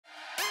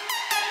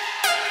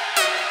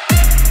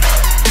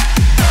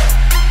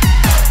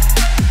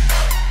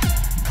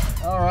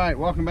right,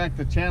 welcome back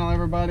to the channel,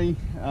 everybody.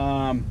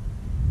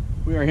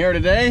 We are here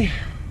today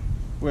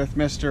with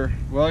Mr.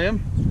 William.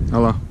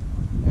 Hello.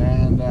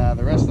 And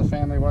the rest of the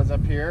family was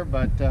up here,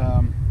 but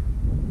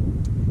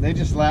they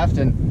just left,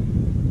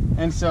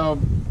 and so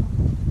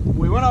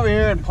we went over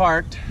here and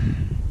parked,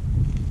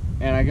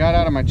 and I got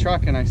out of my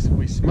truck and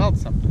we smelled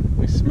something.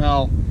 We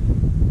smell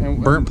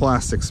burnt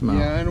plastic smell.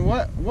 Yeah, and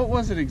what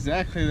was it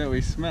exactly that we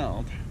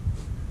smelled?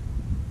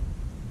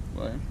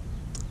 William?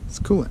 It's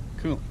coolant.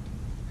 Coolant.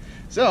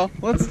 So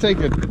let's take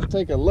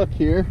a look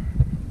here.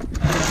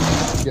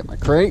 Get my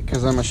crate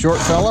because I'm a short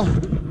fella.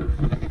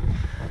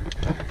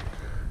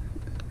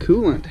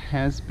 Coolant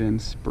has been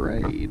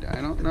sprayed.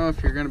 I don't know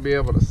if you're going to be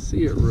able to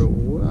see it real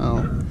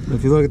well.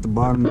 If you look at the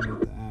bottom of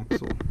the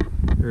axle,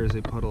 there is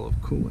a puddle of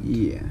coolant.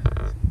 Yeah.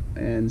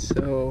 And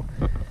so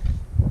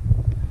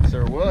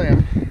Sir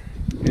William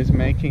is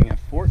making a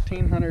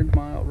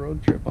 1,400-mile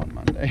road trip on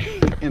Monday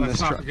in this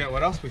truck. Let's not forget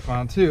what else we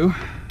found too.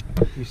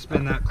 You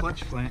spin that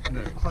clutch fan.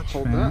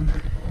 Hold that.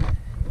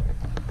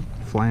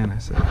 Flan, I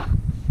said.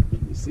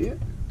 You see it?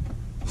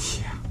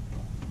 Yeah.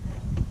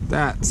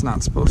 That's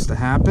not supposed to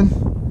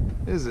happen,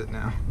 is it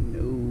now?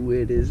 No,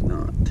 it is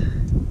not.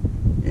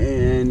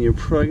 And you're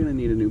probably gonna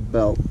need a new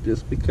belt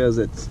just because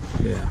it's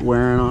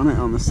wearing on it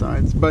on the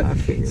sides. But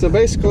so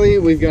basically,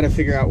 we've got to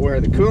figure out where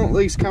the coolant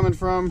leak's coming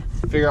from,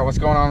 figure out what's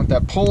going on with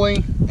that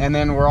pulley, and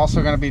then we're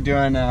also going to be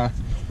doing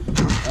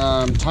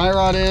tie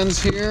rod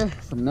ends here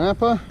from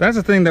Napa. That's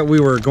the thing that we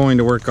were going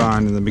to work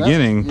on in the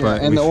beginning,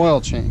 but and the oil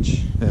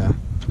change. Yeah.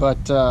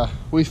 But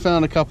we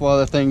found a couple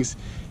other things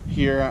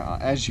here,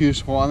 as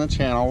usual on the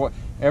channel.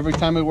 Every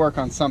time we work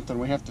on something,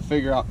 we have to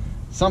figure out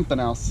something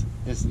else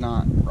is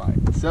not right.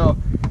 So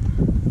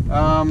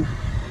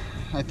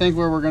I think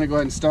where we're going to go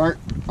ahead and start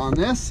on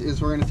this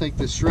is we're going to take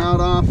this shroud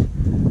off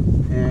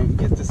and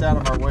get this out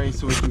of our way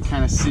so we can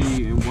kind of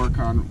see and work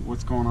on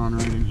what's going on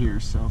right in here.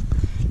 So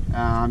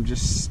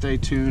just stay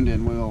tuned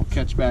and we'll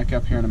catch back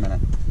up here in a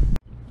minute.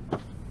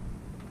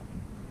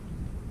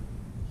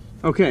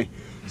 Okay,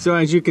 so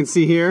as you can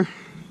see here,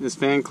 this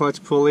fan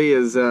clutch pulley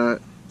is I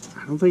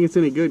don't think it's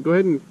any good. Go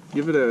ahead and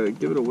give it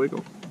a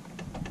wiggle.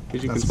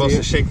 It's supposed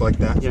to shake like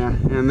that. Yeah,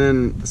 and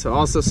then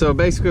so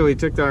basically we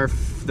took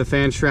the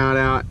fan shroud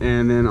out,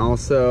 and then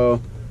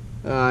also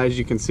as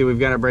you can see, we've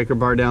got a breaker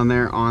bar down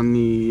there on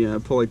the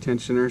pulley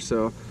tensioner.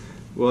 So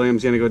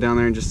William's gonna go down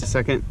there in just a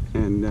second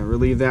and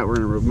relieve that. We're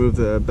gonna remove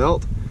the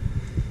belt,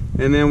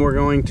 and then we're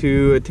going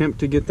to attempt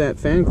to get that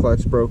fan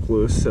clutch broke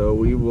loose. So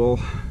we will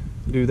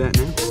do that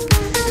now.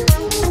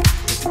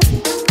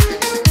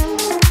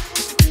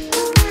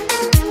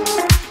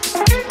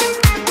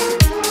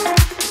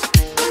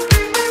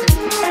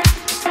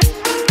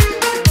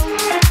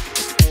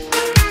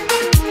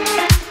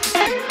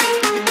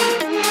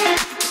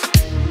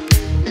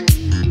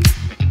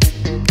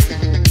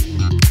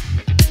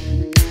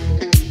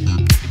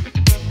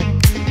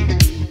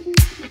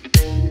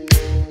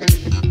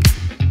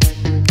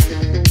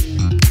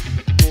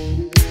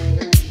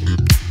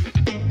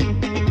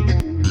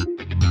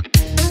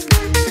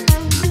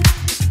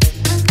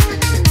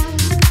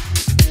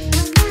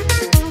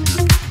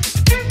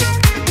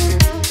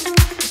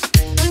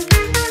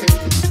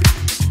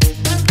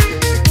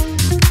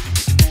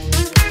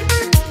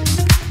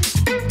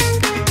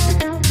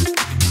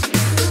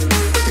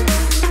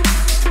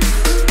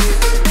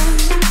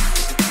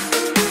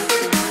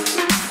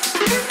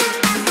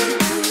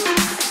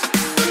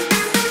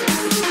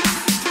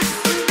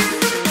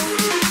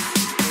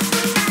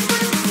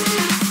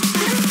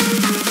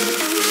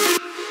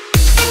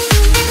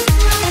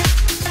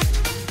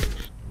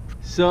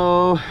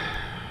 So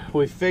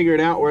we figured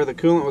out where the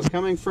coolant was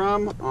coming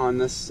from on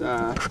this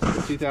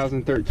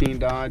 2013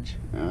 Dodge.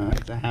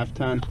 It's a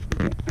half-ton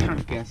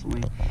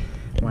gasoline.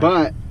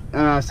 Wow.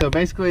 But so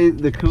basically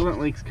the coolant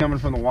leak's coming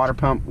from the water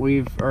pump.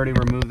 We've already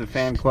removed the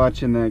fan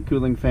clutch and the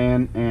cooling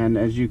fan, and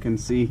as you can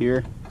see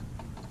here,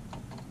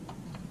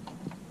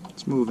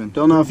 it's moving.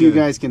 Don't know if you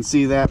guys can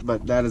see that,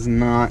 but that is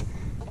not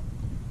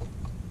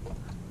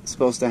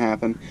supposed to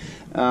happen.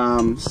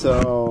 And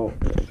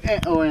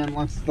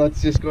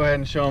let's just go ahead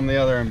and show them the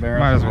other embarrassment.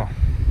 Might as well.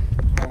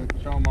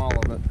 Show them all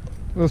of it.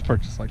 Let's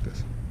purchase like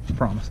this.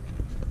 Promise.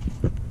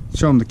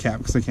 Show them the cap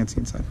because they can't see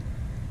inside.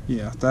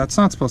 Yeah, that's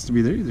not supposed to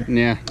be there either.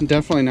 Yeah,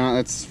 definitely not.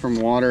 That's from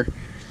water.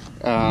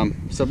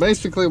 So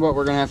basically, what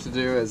we're gonna have to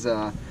do is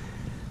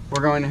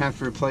we're going to have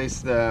to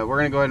replace the. We're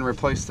gonna go ahead and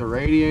replace the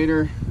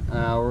radiator.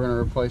 We're gonna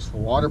replace the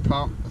water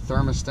pump, the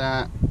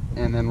thermostat,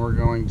 and then we're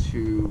going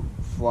to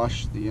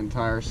flush the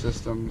entire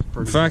system.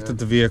 The fact that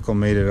the vehicle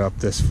made it up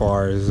this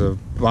far is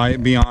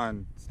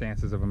beyond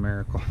stances of a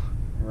miracle.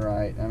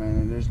 Right. I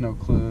mean, there's no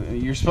clue.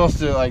 You're supposed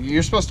to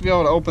be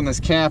able to open this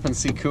cap and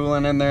see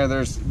coolant in there.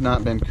 There's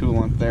not been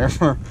coolant there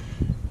for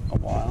a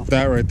while.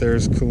 That right there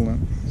is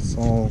coolant. It's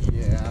all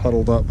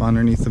puddled up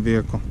underneath the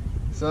vehicle.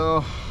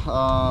 So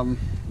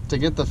to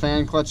get the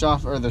fan clutch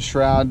off, or the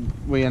shroud,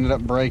 we ended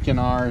up breaking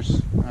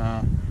ours.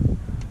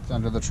 It's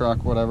under the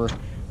truck, whatever.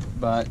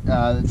 But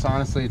it's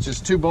honestly, it's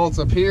just 2 bolts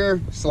up here.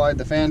 Slide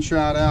the fan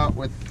shroud out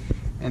with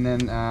And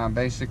then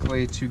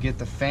basically to get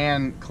the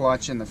fan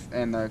clutch and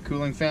the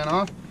cooling fan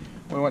off,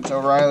 we went to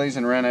O'Reilly's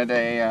and rented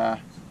a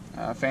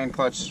fan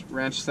clutch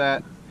wrench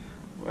set.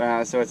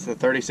 So it's the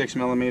 36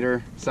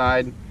 millimeter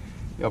side.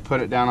 You'll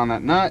put it down on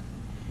that nut.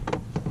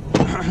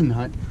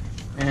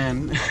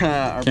 And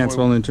Can't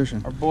spell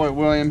nutrition. Our boy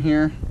William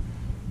here,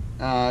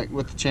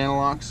 with the channel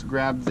locks,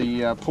 grabbed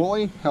the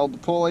pulley, held the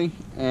pulley,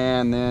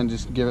 and then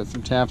just give it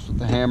some taps with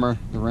the hammer,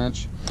 the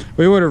wrench.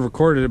 We would have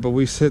recorded it, but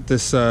we hit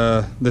this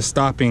this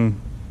stopping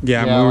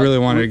gap. Yeah, we really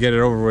wanted to get it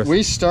over with.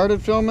 We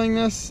started filming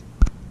this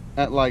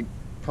at like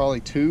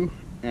probably 2,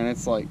 and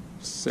it's like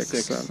 6,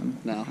 7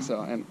 now.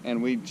 So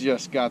and we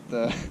just got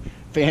the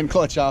fan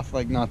clutch off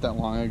like not that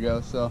long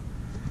ago. So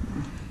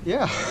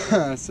yeah,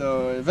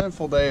 so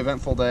eventful day.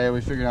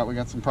 We figured out we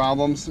got some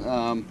problems,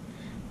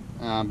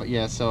 but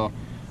yeah. So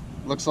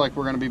looks like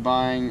we're gonna be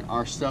buying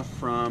our stuff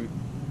from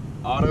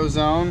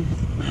AutoZone.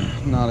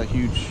 Not a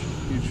huge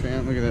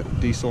fan. Look at that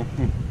diesel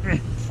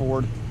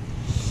Ford.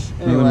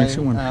 Anyway,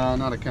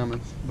 not a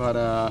Cummins,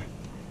 but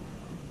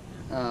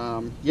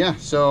yeah.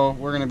 So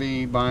we're gonna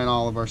be buying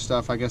all of our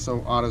stuff. I guess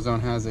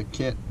AutoZone has a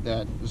kit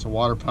that is a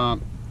water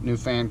pump, new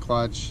fan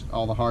clutch,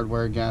 all the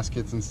hardware,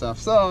 gaskets and stuff.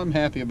 So I'm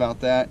happy about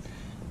that.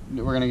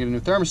 We're gonna get a new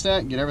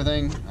thermostat, get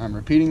everything. I'm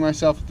repeating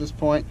myself at this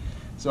point,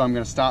 so I'm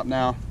gonna stop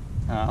now.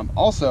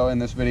 Also in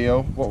this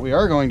video, what we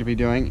are going to be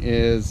doing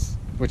is,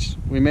 which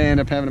we may end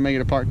up having to make it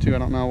a part 2, I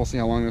don't know, we'll see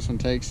how long this one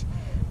takes,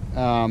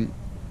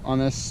 on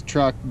this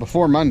truck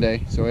before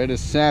Monday. So it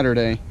is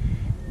Saturday.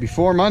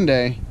 Before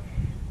Monday,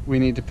 we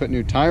need to put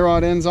new tie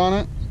rod ends on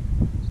it,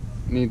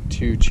 need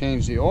to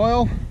change the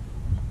oil,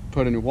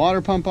 put a new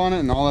water pump on it,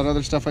 and all that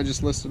other stuff I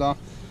just listed off.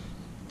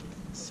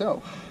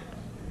 So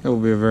it will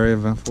be a very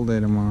eventful day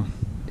tomorrow.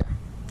 Yeah.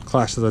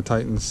 Clash of the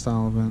Titans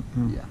style event.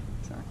 Yeah,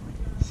 exactly.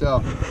 So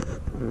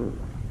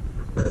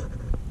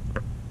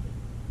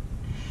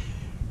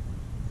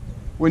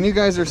when you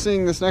guys are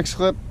seeing this next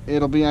clip,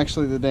 it'll be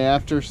actually the day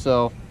after.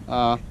 So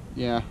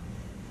yeah.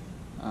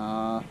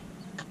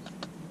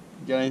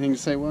 You got anything to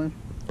say, William?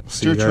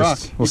 It's your truck.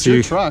 It's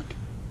your truck.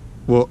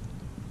 Well,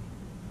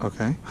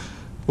 okay.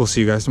 We'll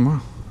see you guys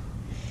tomorrow.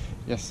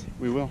 Yes,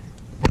 we will.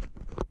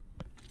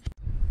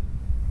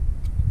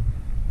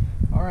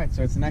 All right,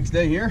 so it's the next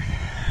day here.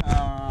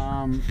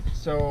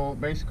 So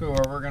basically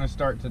where we're gonna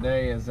start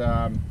today is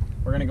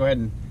we're gonna go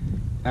ahead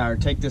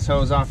and take this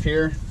hose off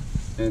here.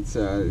 It's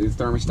the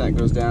thermostat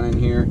goes down in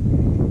here,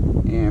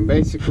 and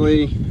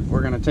basically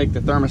we're gonna take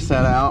the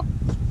thermostat out,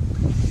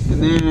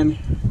 and then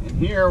in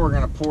here we're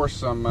gonna pour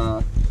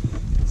some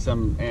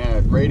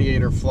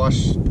radiator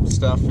flush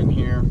stuff in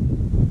here.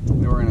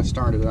 Then we're gonna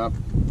start it up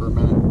for a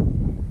minute,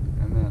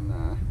 and then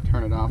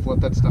turn it off, let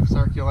that stuff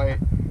circulate.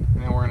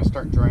 And then we're going to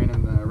start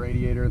draining the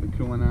radiator, the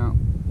coolant out,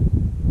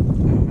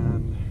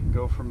 and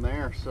go from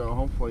there. So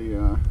hopefully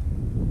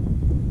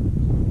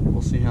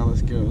we'll see how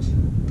this goes.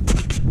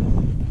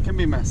 It can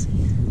be messy.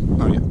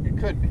 Oh yeah. It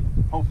could be.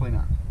 Hopefully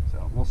not.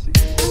 So we'll see.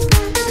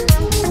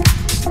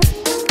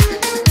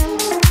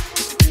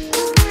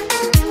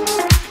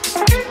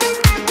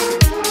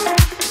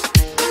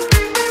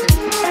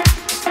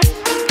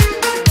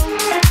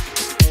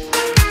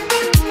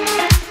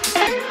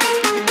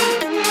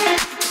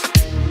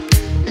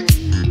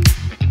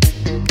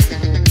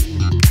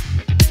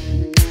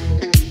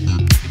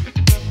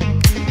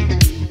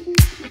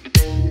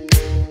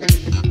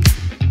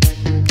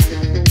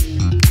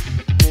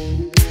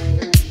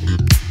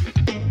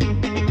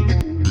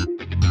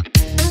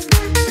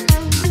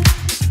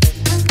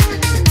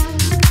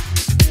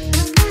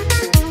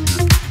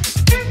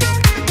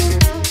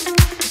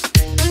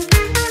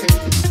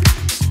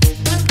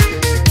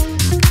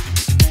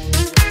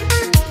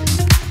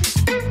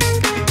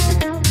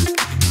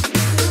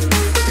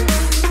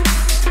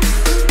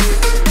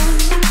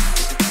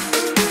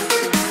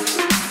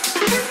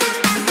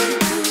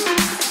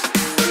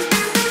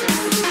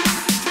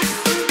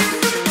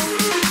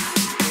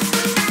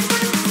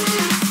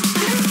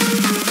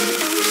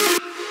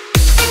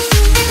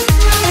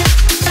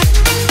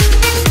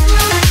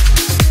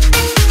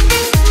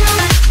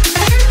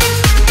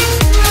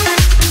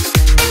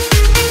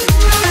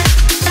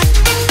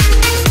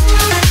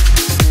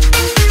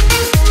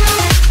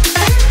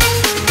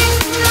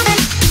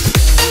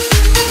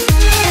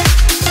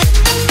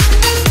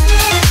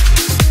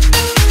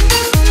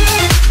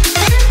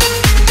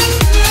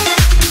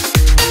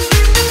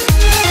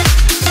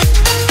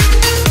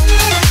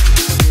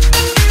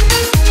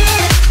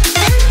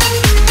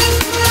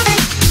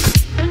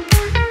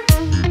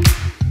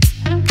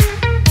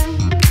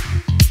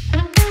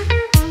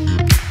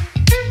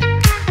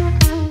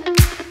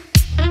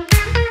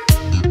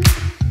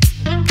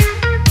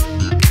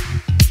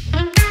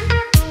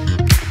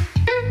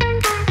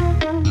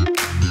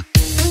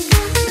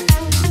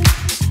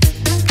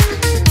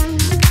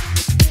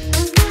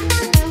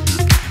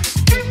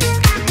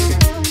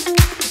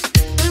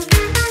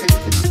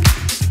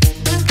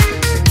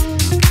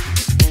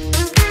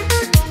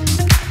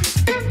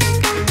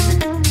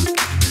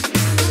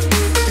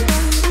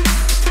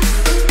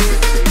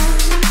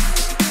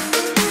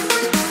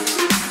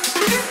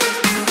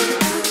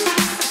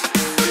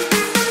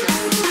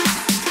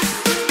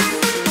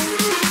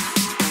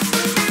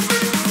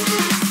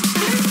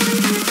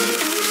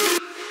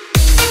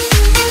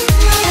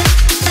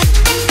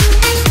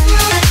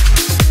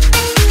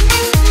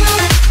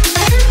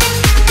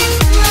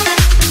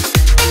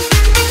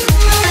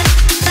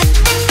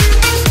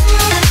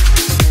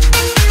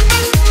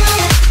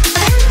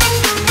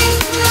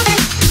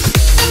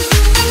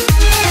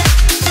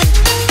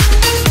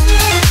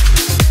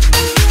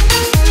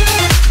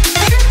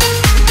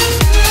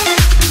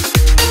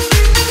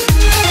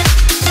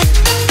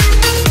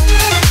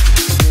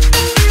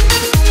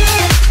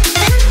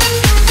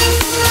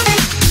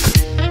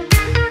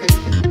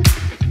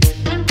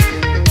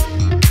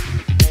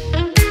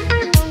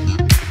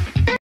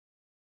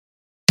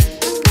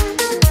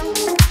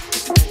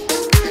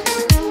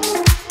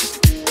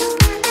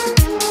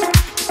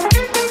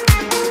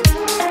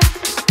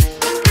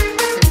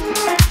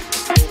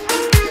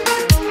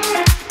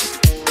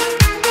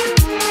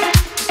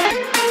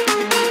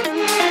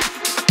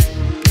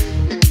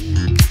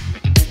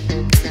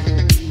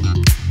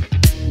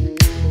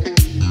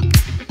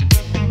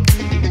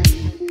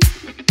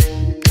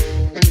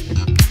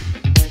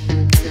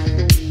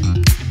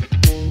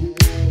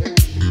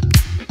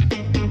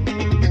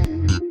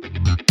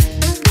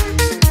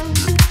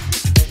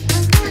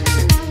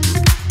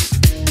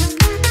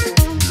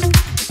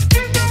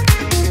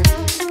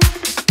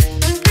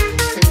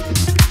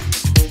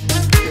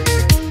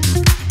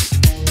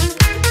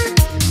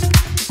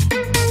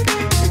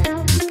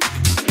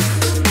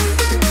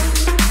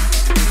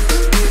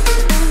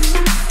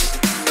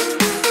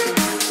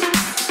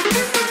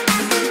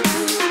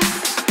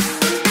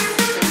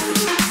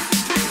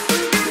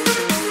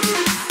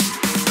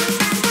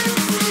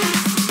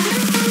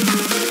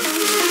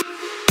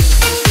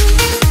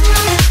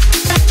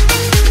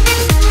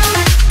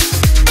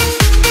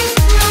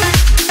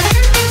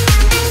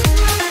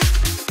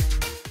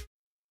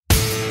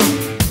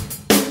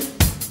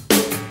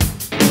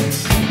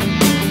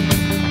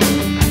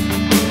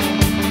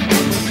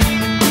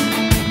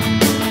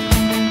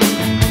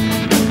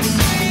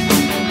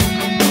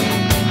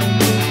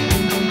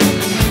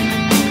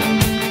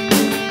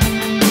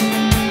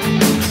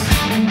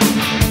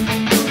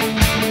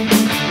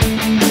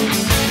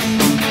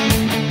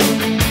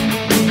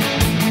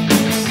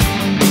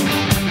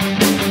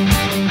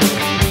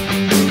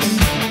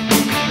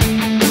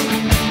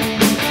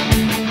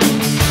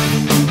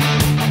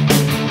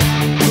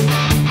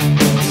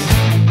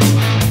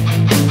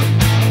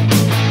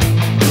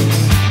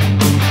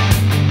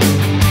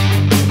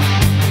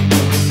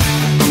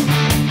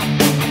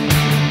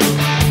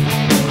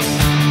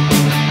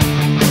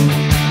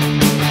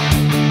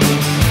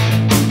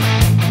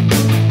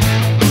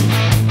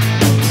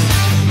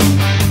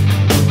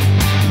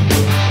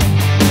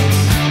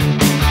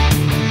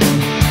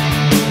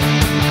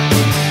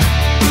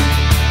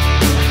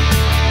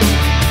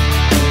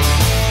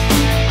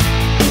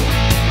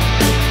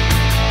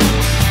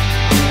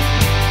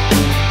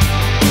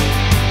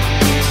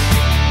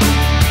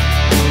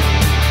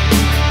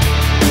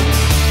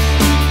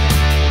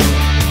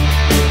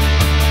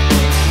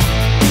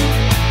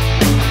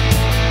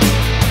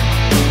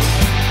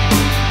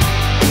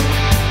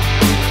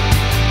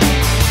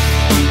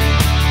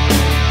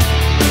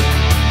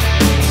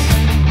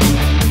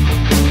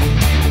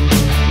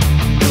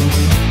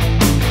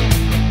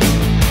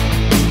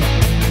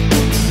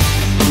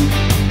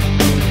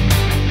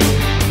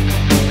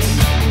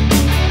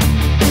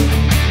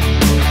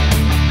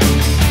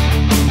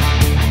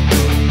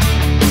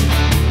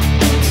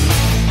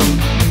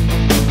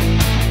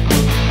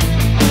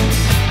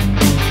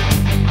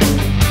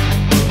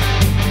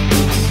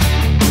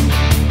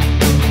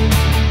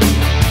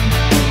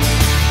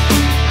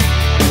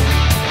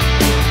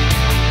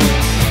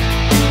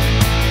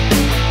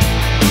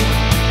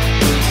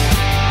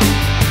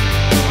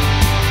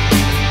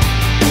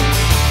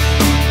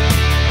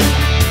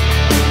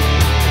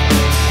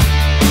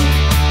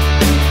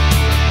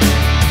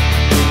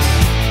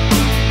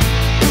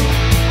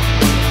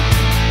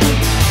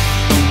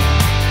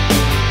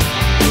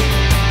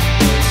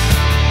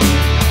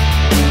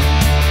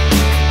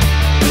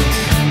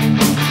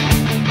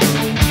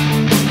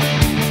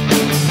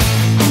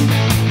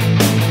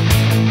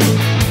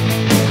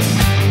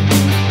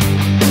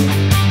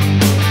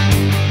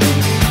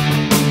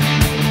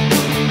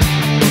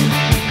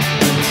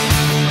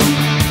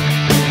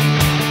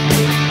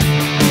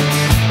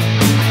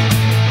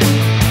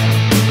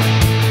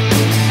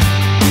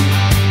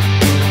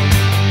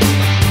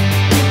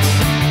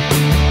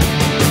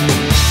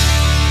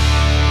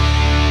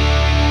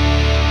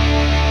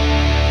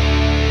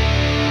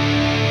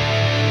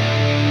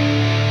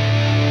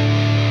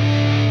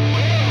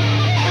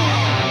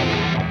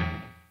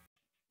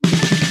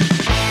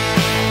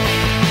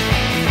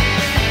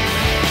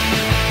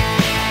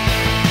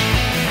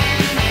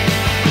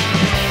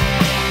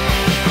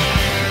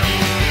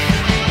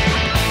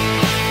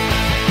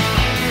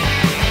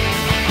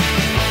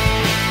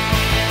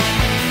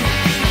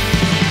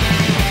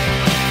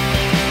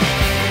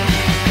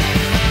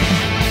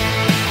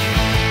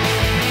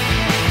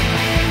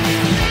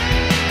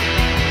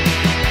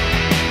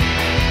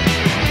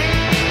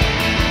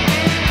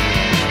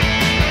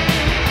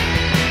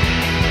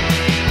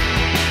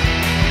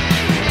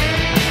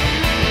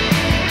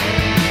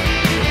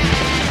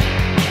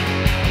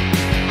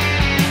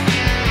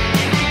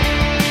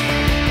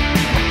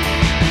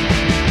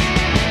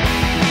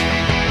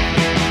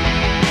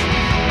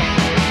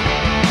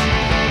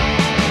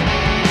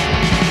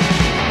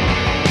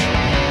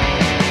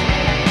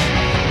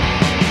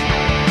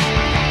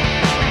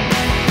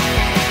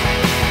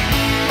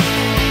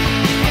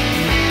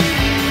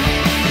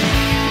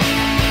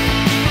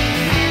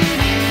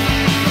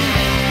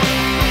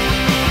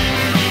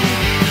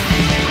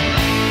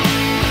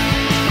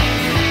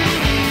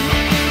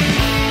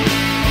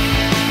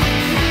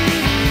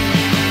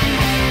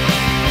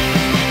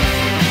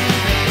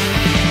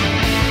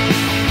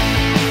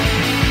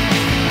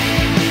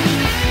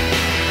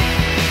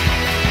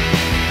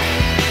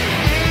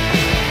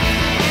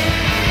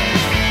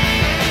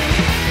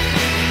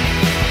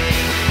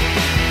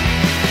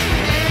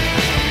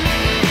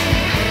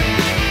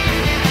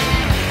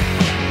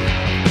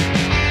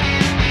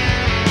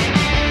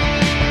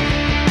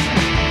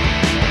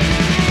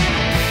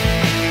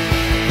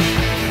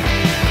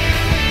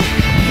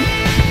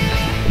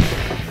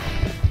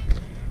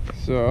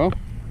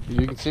 As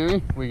you can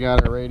see, we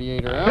got our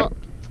radiator out.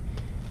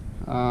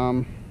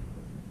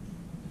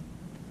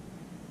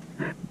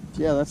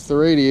 Yeah, that's the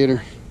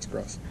radiator. It's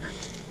gross.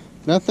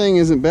 Nothing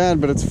isn't bad,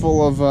 but it's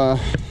full of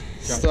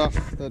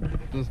stuff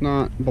that does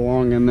not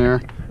belong in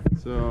there.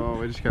 So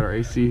we just got our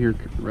AC here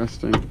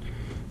resting.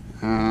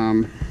 We're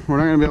not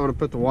going to be able to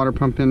put the water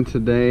pump in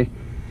today.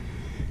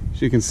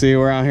 As you can see,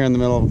 we're out here in the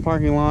middle of a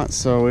parking lot,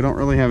 so we don't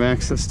really have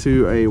access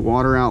to a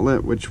water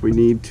outlet, which we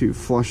need to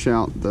flush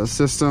out the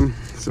system.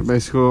 So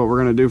basically what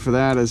we're going to do for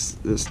that is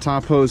this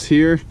top hose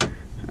here.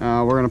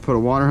 We're going to put a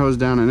water hose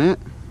down in it.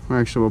 Or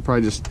actually, we'll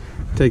probably just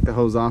take the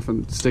hose off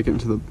and stick it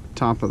into the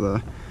top of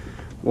the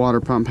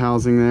water pump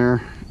housing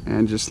there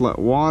and just let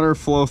water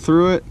flow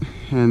through it,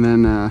 and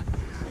then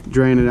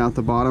drain it out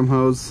the bottom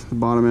hose, the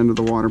bottom end of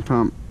the water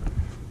pump,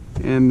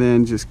 and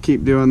then just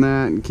keep doing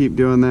that and keep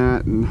doing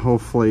that, and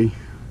hopefully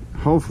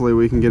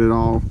we can get it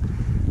all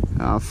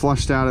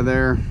flushed out of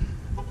there.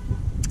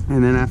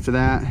 And then after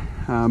that,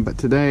 but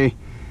today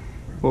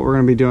what we're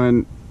going to be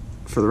doing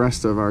for the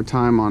rest of our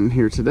time on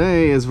here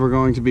today is we're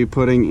going to be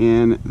putting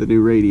in the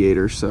new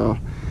radiator. So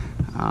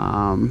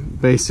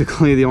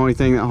basically the only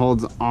thing that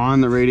holds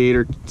on the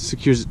radiator,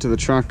 secures it to the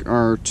truck,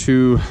 are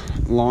 2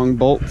 long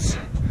bolts,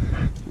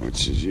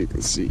 which as you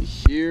can see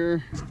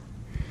here,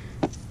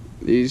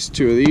 these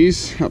 2 of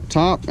these up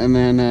top, and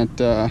then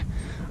it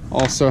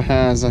also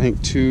has, I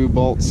think, 2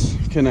 bolts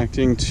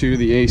connecting to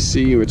the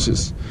AC, which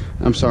is,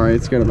 I'm sorry,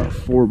 it's got about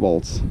 4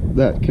 bolts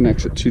that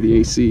connects it to the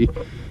AC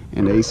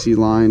and AC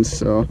lines.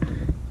 So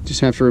just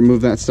have to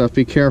remove that stuff.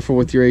 Be careful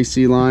with your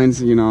AC lines,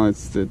 you know,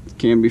 it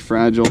can be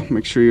fragile.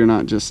 Make sure you're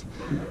not just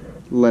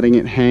letting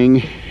it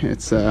hang.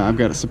 It's I've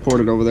got it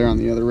supported over there on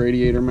the other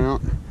radiator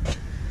mount.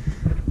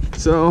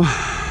 So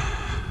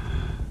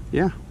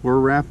yeah, we're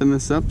wrapping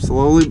this up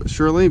slowly but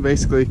surely.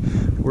 Basically,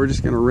 we're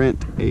just gonna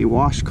rent a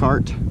wash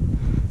cart,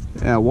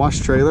 wash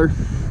trailer,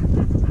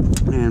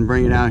 and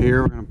bring it out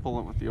here. We're gonna pull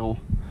it with the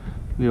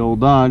old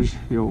Dodge,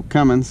 the old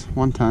Cummins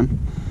 1-ton.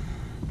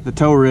 The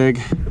tow rig,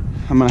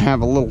 I'm gonna have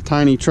a little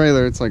tiny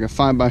trailer. It's like a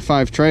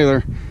 5x5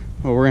 trailer.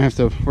 Well, we're gonna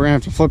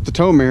have to flip the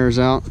tow mirrors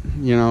out,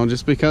 you know,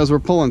 just because we're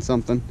pulling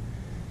something.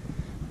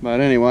 But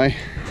anyway,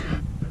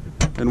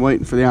 been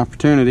waiting for the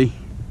opportunity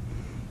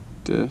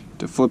to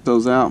flip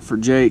those out for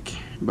Jake.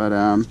 But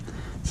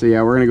so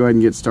yeah, we're gonna go ahead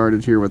and get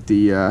started here with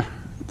the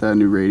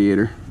new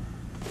radiator.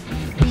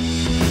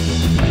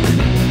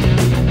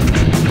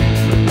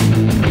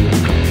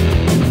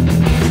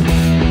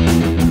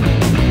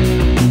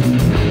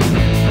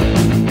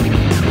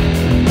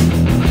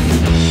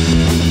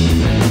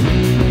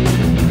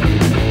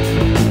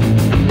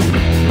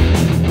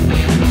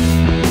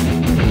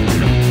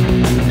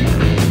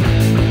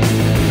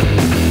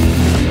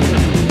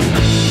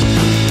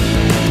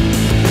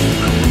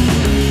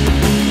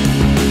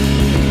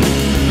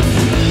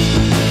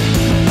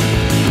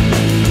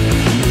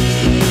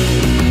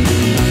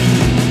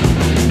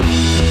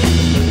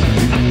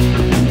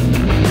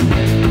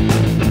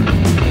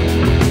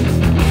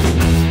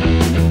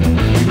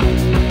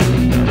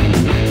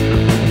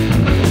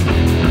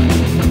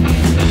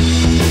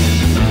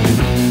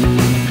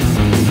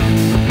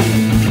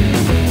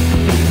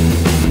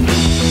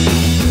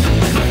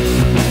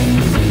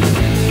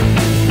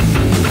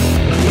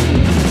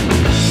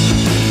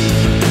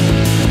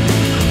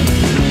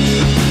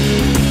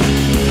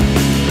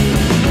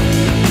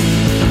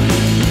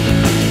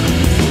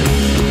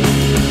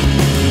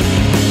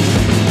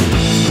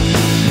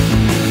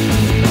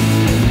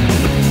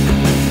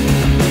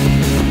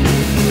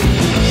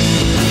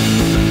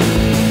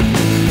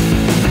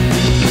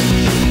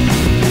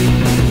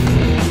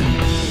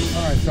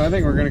 I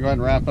think we're going to go ahead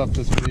and wrap up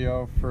this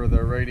video for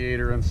the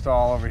radiator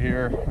install over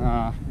here.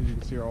 As you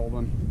can see, our old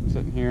one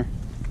sitting here.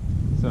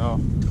 So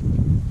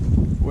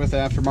with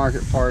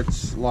aftermarket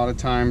parts, a lot of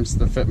times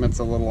the fitment's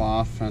a little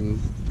off, and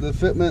the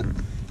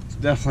fitment is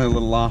definitely a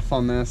little off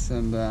on this,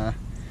 and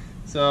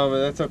so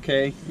but that's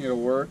okay,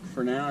 it'll work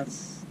for now.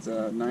 It's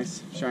a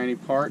nice shiny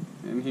part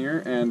in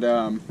here, and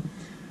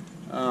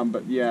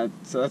but yeah,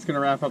 so that's going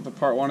to wrap up the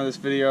part 1 of this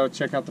video.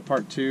 Check out the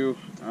part 2.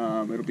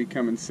 It'll be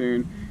coming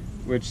soon,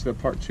 which the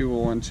part 2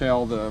 will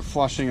entail the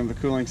flushing of the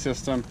cooling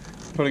system,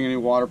 putting a new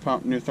water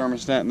pump, new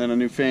thermostat, and then a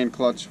new fan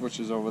clutch, which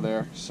is over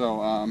there.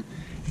 So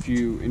if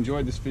you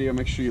enjoyed this video,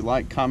 make sure you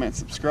like, comment,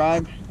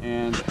 subscribe,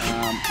 and we'll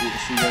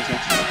see you guys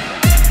next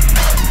time.